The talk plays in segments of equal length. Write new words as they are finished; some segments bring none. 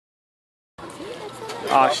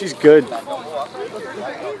Oh, she's good.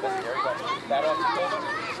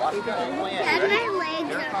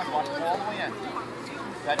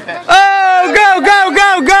 Oh, go, go,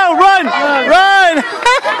 go, go! Run! Run!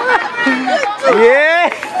 Yeah!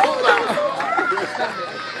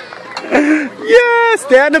 Yeah!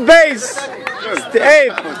 Stay on the base! Hey,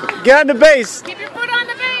 get on the base! Keep your foot on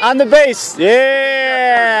the base! On the base!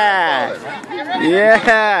 Yeah!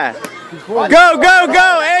 Yeah! Go, go,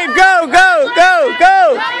 go! Abe, go, go, go,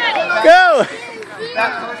 go! Go!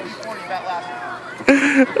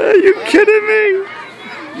 Are you kidding me?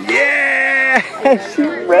 Yeah! She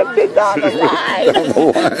ripped it down the line!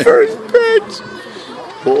 First pitch!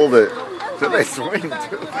 Pulled it. So they swing too.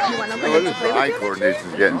 The eye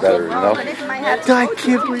coordination's getting better, you know? I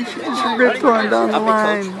can't believe she just ripped one down the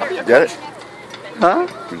line. Get it? Huh?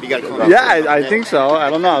 You gotta come Yeah, I think so. I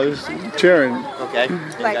don't know. I was cheering. Okay. Then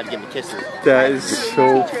you gotta give me kisses. That is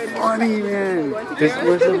so funny, man.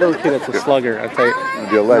 Where's the little kid that's a slugger? I'll tell you. You'll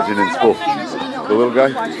be a legend in school. The little guy?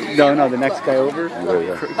 No, the next guy over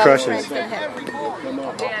crushes.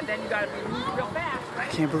 I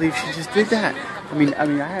can't believe she just did that. I mean, I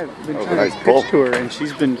have been trying to pitch to her, and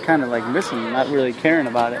she's been kind of like missing, not really caring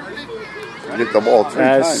about it. You hit the ball 3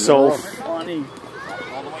 times. That's so funny.